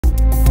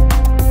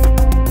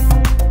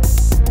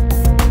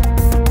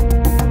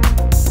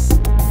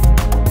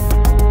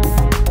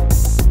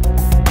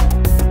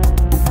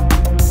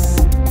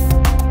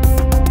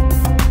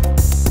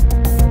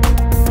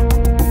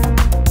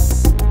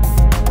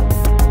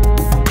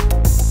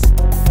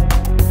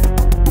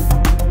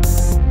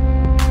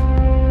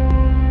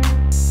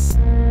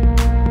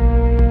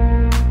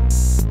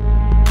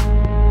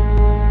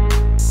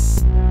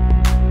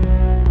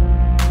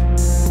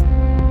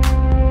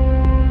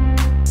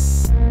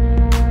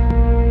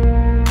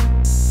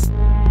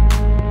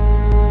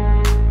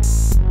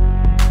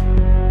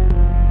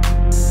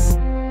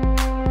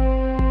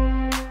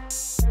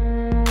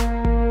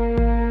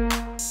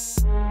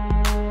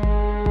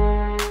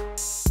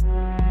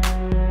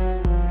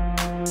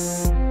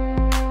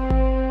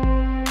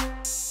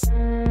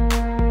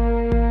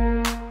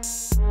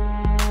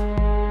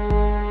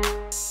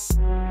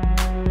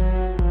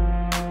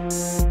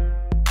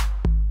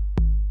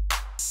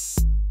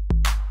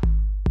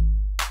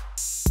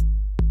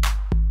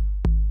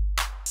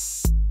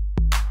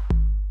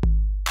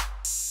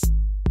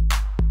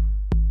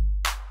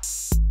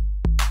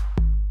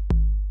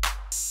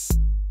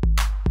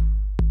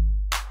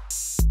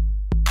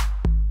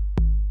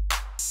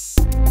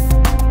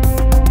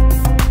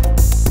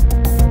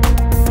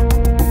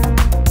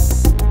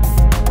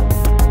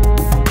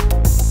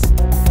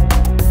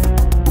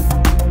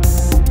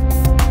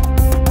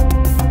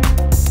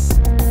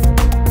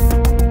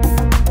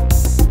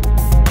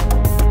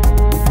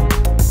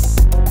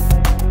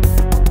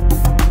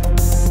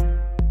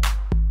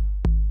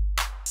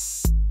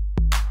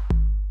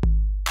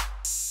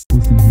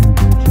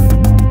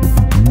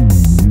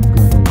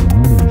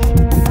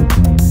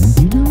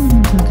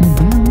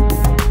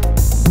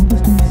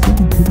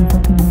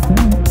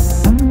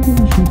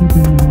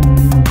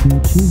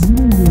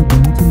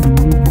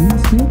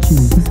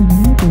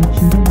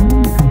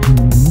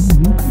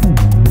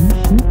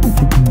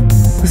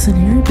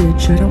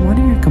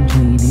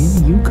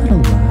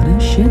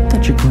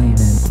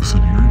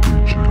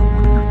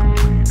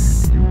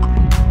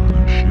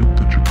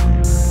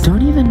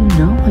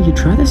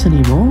try this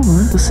anymore.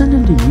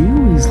 Listening to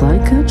you is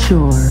like a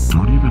chore.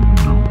 Don't even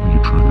know how you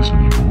try this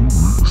anymore.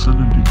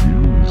 Listening to you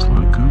is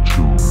like a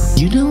chore.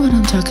 You know what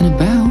I'm talking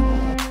about.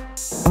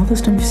 All this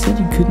time you said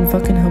you couldn't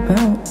fucking help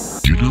out.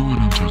 You know what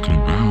I'm talking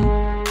about.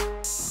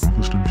 All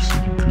this time you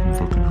said you couldn't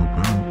fucking help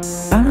out.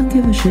 I don't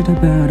give a shit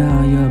about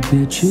all your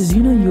bitches.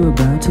 You know you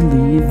about to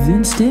leave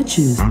in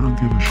stitches. I don't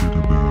give a shit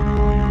about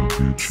all your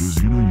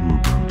bitches. You know you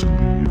about to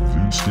leave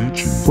in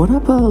stitches. When I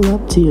pull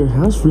up to your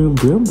house room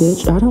broom,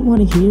 bitch, I don't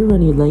wanna hear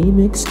any lame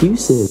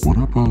excuses. When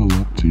I pull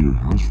up to your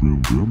house room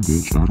broom,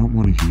 bitch, I don't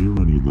wanna hear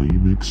any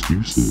lame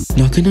excuses.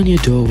 Knocking on your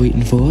door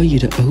waiting for you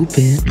to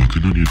open.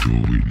 Knocking on your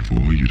door waiting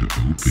for you to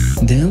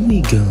open. Then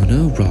we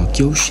gonna rock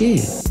your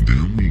shit.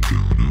 Then we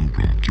gonna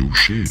rock your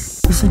shit.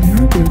 Listen here,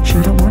 bitch,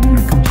 I don't wanna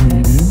hear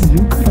complaining.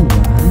 You got a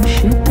lot of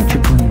shit that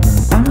you're claiming.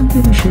 I don't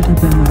give a shit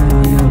about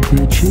all your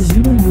bitches.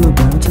 You know you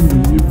about to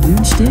leave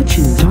in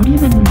stitches. Don't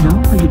even know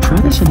how you try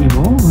this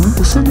anymore.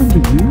 Listening to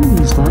you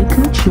is like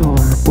a chore.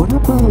 When I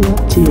pull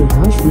up to your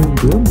house room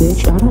broom,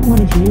 bitch, I don't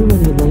wanna hear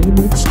any lame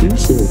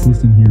excuses.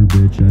 Listen here,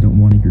 bitch, I don't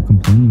wanna hear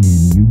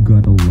complaining. You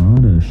got a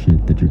lot of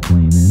shit that you're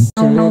claiming.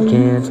 Tin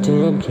cans,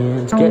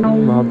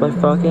 getting mauled by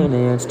fucking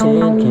ants.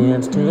 Tin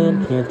cans,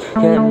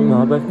 getting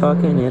mauled by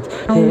fucking ants.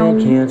 Tin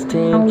cans,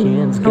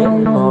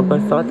 getting mauled by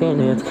fucking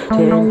ants.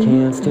 Tin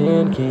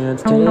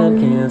cans,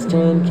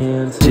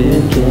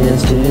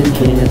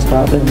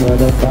 popping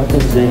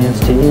motherfucking zans.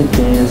 Tin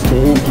cans,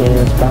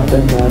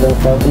 popping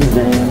motherfucking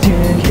zans.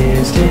 Tin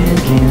cans,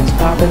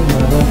 popping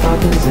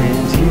motherfucking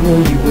zans. You know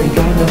you ain't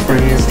got no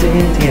friends.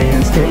 Tin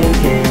cans,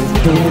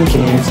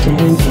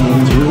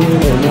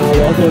 ruining all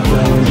other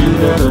plans. You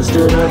never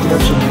stood up your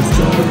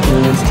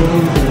chance.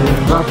 Tin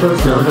cans,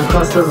 poppers known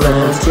across the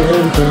lands.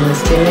 Tin cans,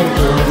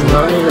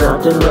 running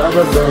around in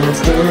rubber bands.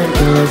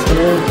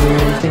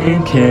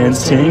 Tin cans,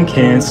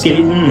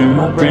 skating in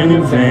my brand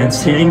new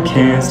Vans. Tin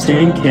cans,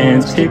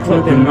 kick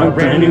flipping my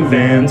brand new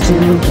Vans.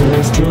 Tin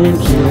cans,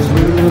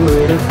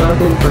 really a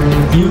fucking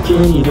brand. You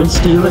can't even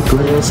steal a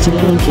glance.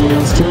 Tin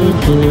cans,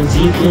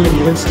 you can't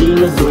even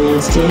steal a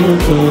glance. Tin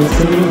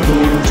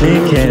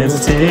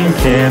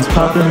cans,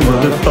 popping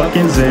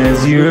motherfucking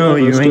zans. You know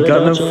you ain't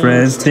got no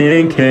friends.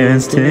 Tin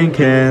cans, popping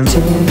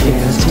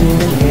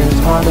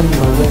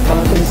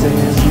motherfucking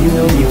zans. You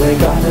know you ain't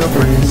got no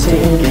friends.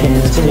 Tin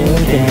cans,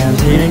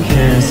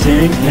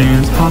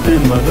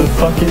 popping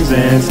motherfucking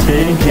zans.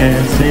 Tin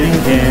cans,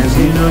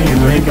 you know you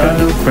ain't got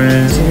no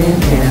friends.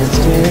 Tin cans,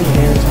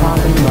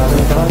 popping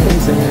motherfucking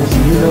zans.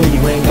 You know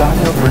you ain't got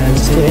no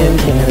friends. Tin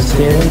cans,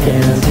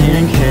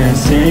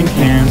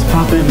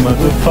 popping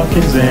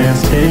motherfucking zans.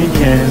 Tin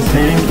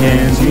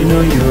cans, you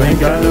know you ain't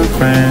got no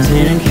friends.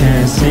 Tin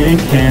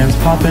cans,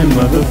 popping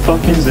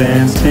motherfucking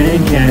zans. Tin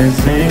cans,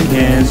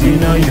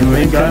 you know you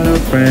ain't got no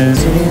friends.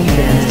 Tin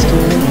cans,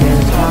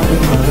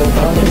 popping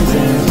motherfucking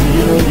zans.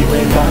 You know you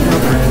ain't got no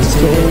friends.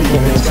 Tin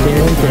cans,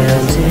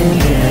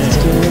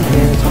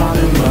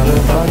 popping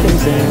motherfucking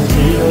zans.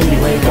 You know you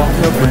ain't got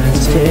no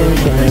friends. Tin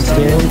cans.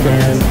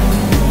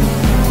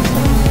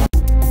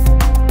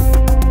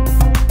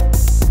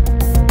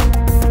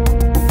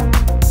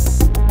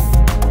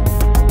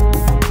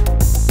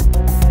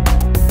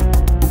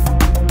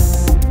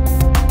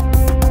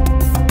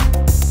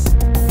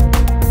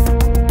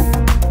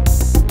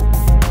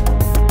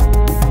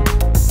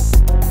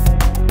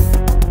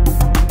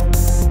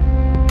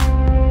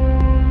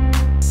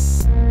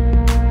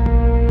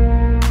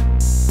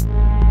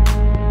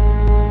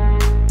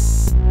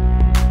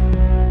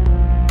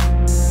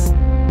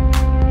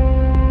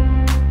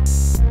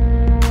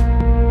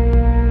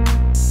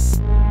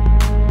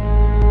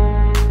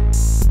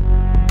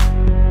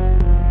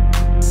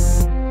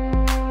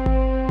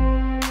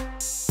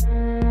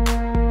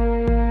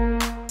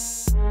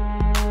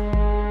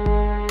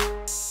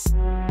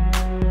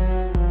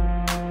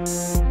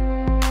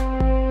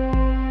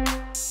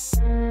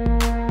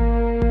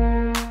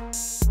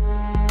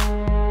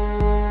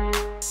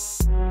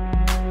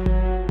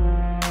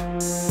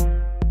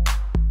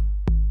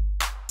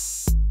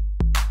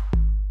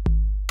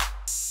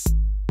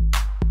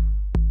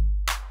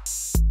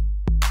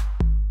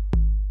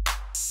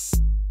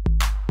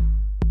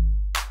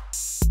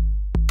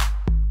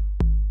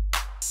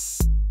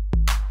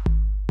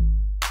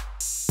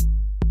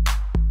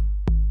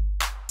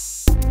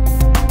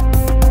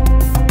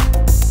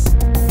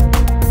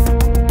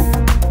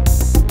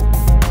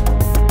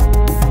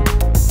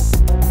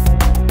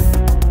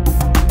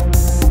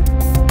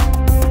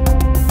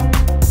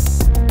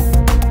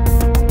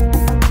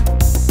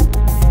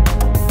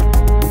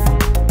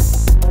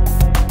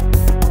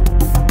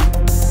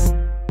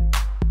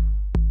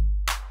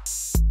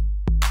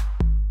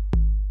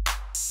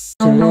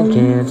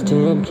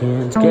 Tin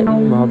cans,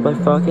 getting mauled by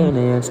fucking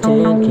ants.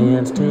 Tin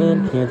cans,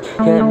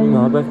 getting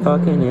mauled by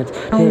fucking ants.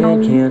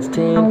 Tin cans,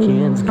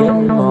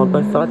 getting mauled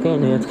by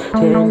fucking ants. Tin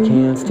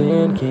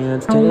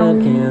cans,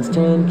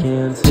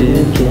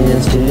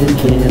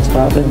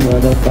 popping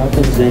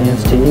motherfucking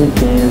zans. Tin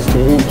cans,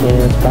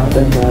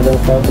 popping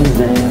motherfucking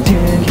zans.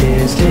 Tin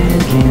cans,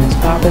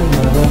 popping poppin'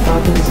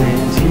 motherfucking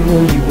Zans. You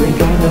know you ain't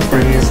got no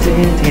friends.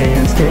 Tin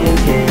cans, tin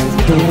cans,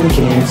 tin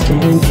cans,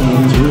 tin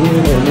cans.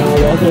 Ruining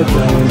all other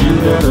plans. You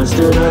never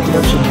stood a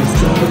damn chance.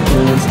 Tin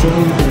cans,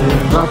 tin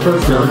cans.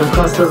 Poppers known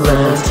across the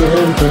lands.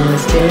 Tin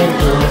cans, tin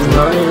cans.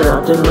 Money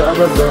wrapped in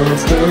rubber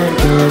bands. Tin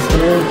cans,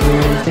 tin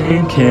cans,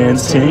 tin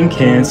cans, tin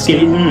cans.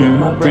 Skating in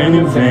my brand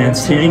new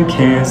Vans. Tin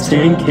cans,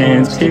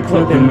 kick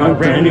flipping my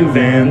brand new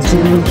Vans.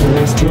 Tin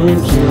cans,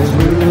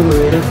 moving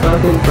with a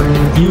fucking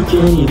friend. You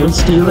can't even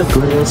steal a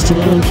glance.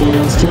 Tin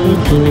cans,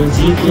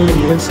 you can't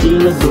even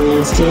steal a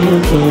glance.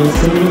 Tin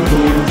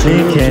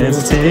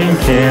cans, tin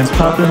cans,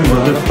 popping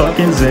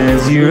motherfucking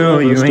Zans. You know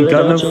you ain't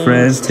got no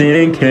friends.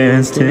 Tin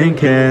cans, tin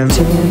cans,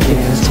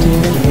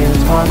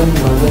 popping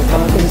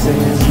motherfucking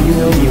Zans. You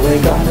know you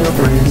ain't got no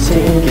friends.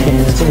 Tin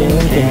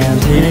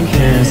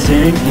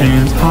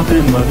cans,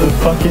 popping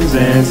motherfucking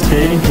Zans.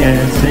 Tin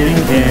cans,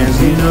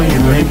 you know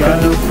you ain't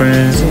got no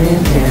friends.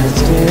 Tin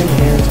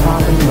cans,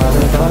 popping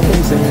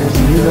motherfucking Zans.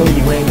 You know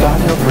you ain't got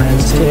no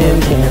friends. Tin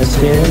cans,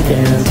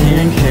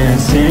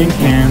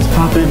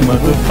 popping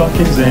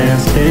motherfucking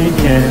Zans. Tin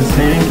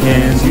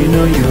cans, you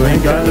know you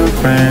ain't got no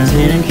friends.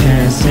 Tin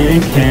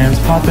cans,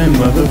 popping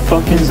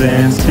motherfucking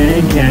Zans.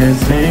 Tin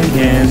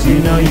cans, you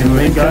know you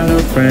ain't got no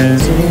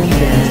friends. Tin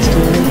cans,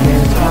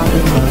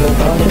 popping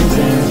motherfucking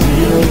Zans.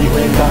 You know you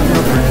ain't got no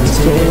friends.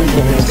 Tin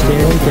cans,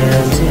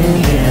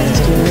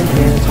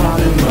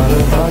 popping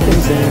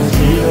motherfucking Zans.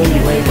 You know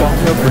you ain't got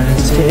no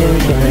friends. Tin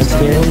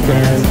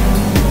cans.